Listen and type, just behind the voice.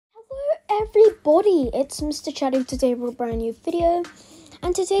everybody, it's Mr. Chatty today with a brand new video,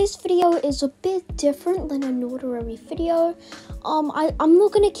 and today's video is a bit different than an ordinary video. I'm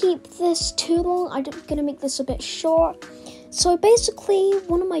not gonna keep this too long. I'm gonna make this a bit short. So basically,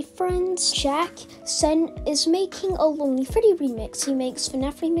 one of my friends, Jack, is making a Lonely Freddy remix. He makes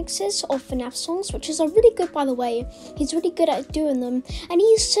FNAF remixes of FNAF songs, which is really good, by the way. He's really good at doing them, and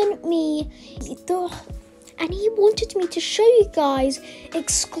he sent me and he wanted me to show you guys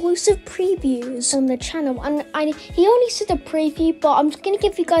exclusive previews on the channel. And he only said a preview, but I'm going to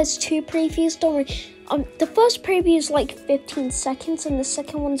give you guys two previews, don't worry. The first preview is like 15 seconds and the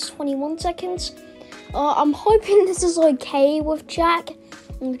second one's 21 seconds. I'm hoping this is okay with Jack.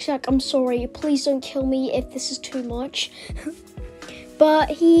 Jack, I'm sorry, please don't kill me if this is too much. But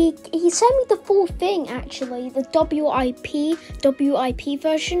he sent me the full thing, actually, the WIP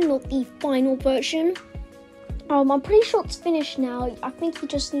version, not the final version. I'm pretty sure it's finished now. I think he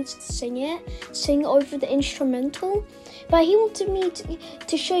just needs to sing over the instrumental. But he wanted me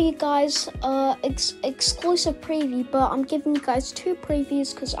to show you guys exclusive preview, but I'm giving you guys two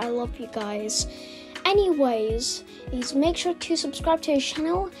previews because I love you guys. Anyways, please make sure to subscribe to his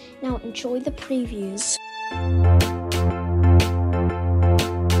channel. Now enjoy the previews.